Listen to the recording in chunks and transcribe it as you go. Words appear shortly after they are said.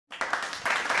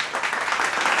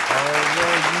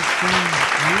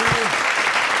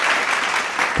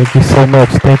Thank you so much.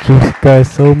 Thank you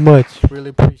guys so much. Really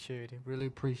appreciate it. Really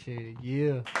appreciate it.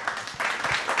 Yeah.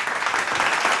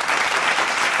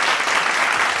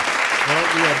 Well,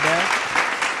 we are back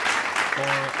for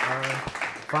our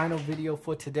final video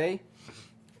for today.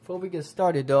 Before we get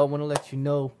started, though, I want to let you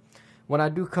know when I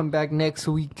do come back next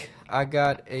week, I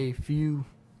got a few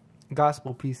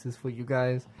gospel pieces for you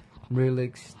guys. I'm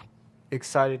really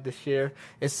excited to share.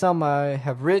 It's some I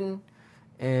have written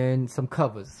and some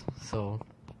covers. So,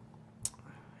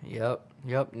 yep.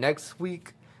 Next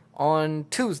week on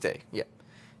Tuesday. Yep.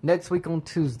 Next week on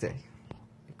Tuesday,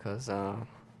 because you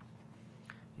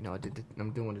know,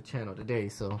 I'm doing the channel today,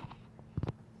 so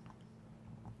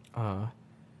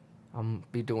I'm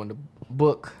be doing the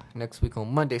book next week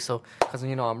on Monday. So, cause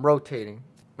you know I'm rotating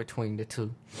between the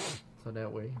two, so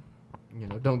that way, you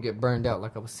know, don't get burned out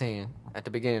like I was saying at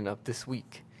the beginning of this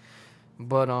week.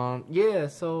 But yeah.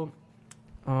 So,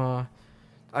 I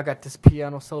got this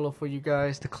piano solo for you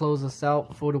guys to close us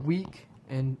out for the week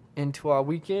and into our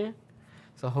weekend.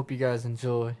 So I hope you guys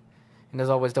enjoy. And as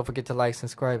always, don't forget to like,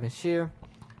 subscribe, and share.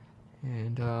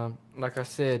 And like I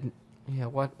said, yeah,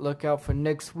 look out for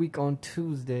next week on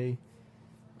Tuesday.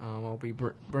 I'll be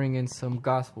bringing some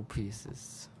gospel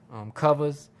pieces,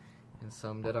 covers, and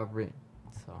some that I've written.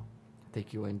 So I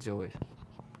think you'll enjoy it.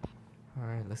 All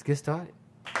right, let's get started.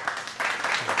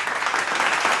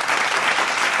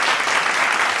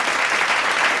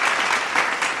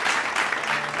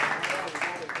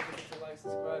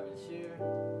 Subscribe and share. I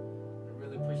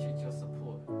really appreciate your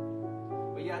support.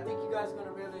 But yeah, I think you guys are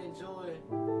gonna really enjoy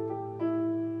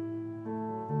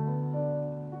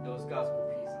those gospel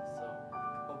pieces. So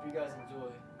hope you guys enjoy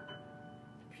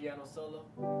the piano solo.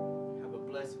 Have a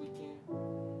blessed weekend.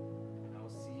 And I'll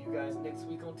see you guys next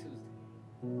week on Tuesday.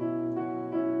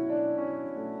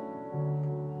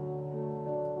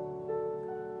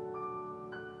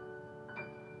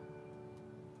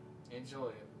 Enjoy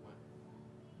it.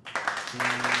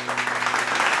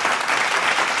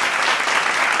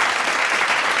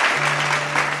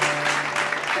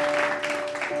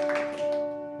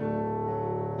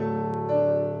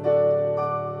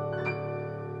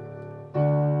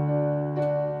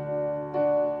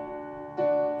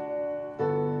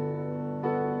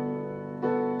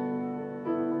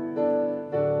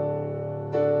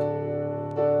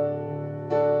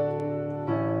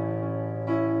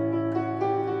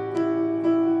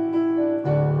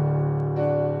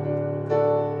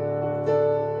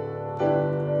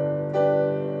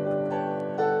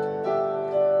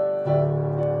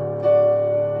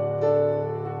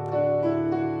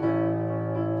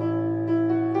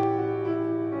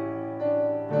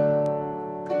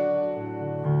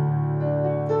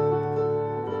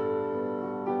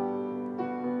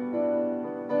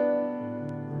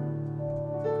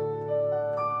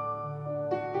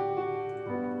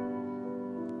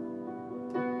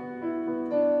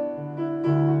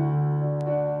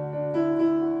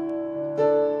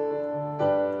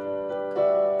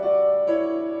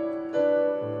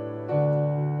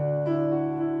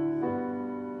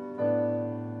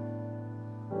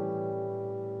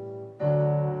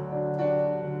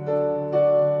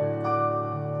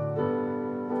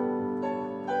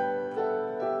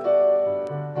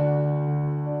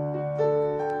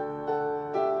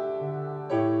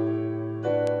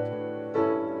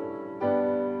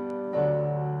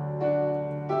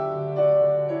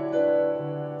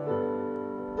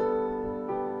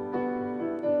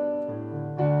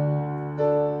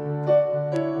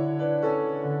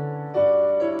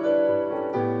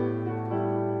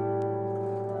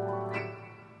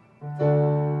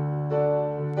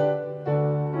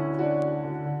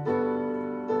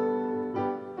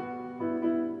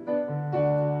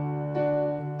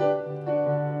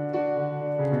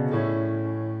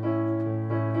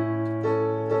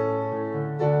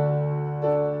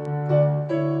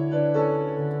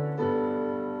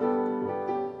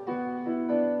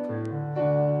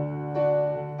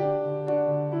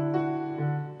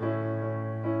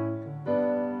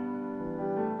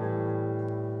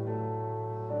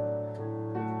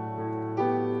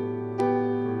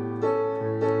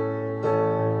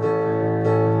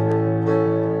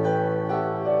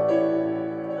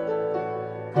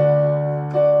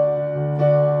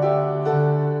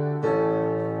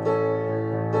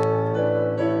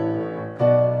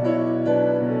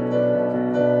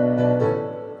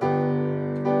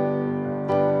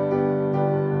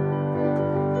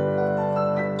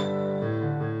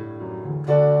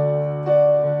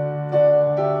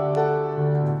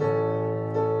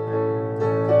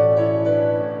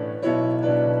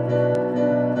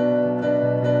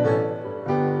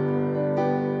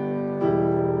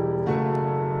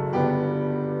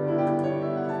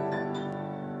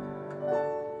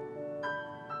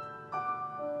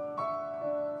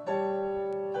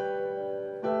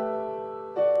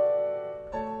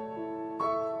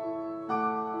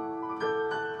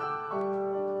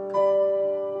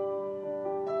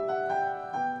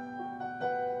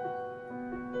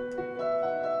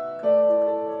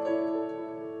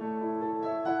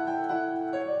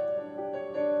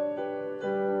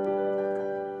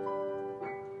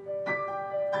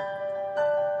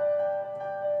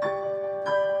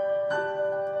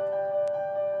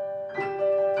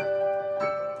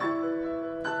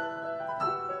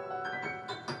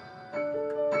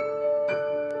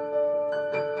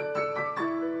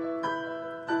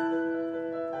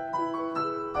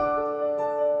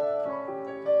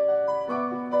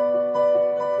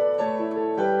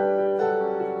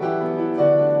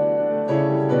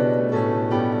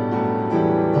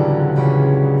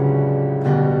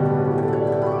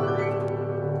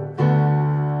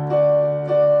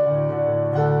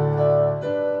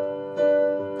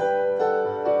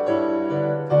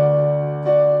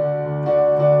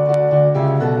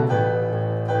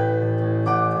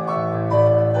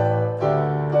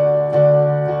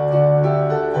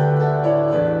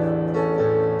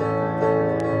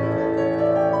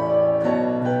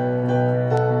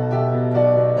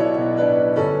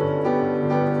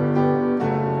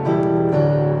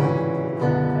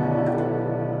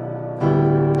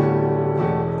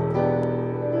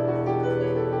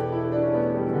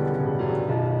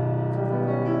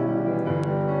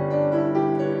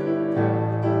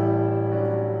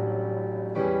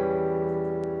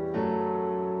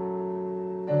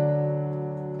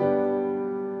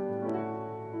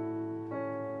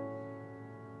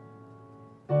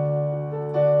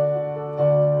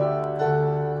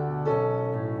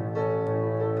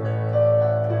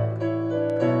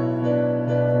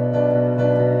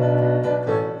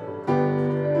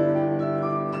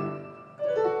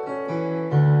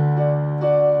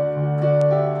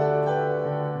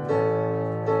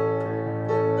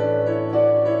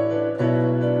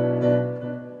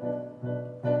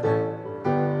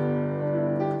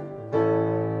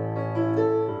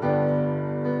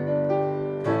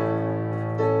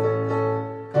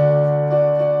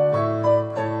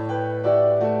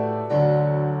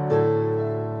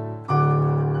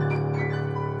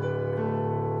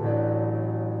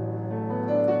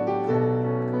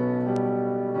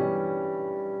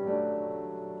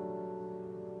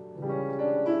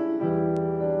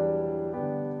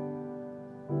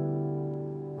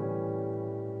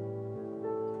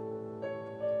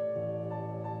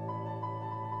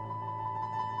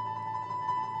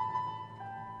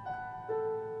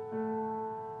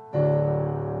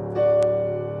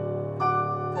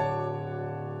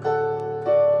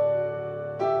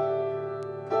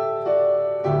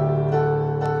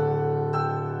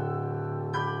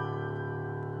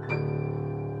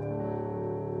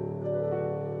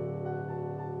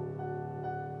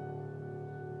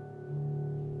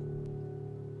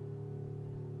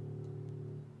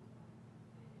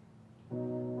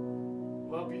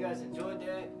 hope you guys enjoyed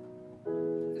that.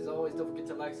 As always, don't forget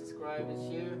to like, subscribe, and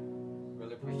share.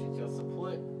 Really appreciate your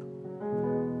support.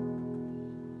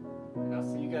 And I'll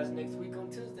see you guys next week on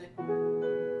Tuesday.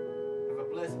 Have a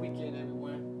blessed weekend,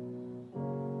 everyone.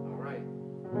 All right.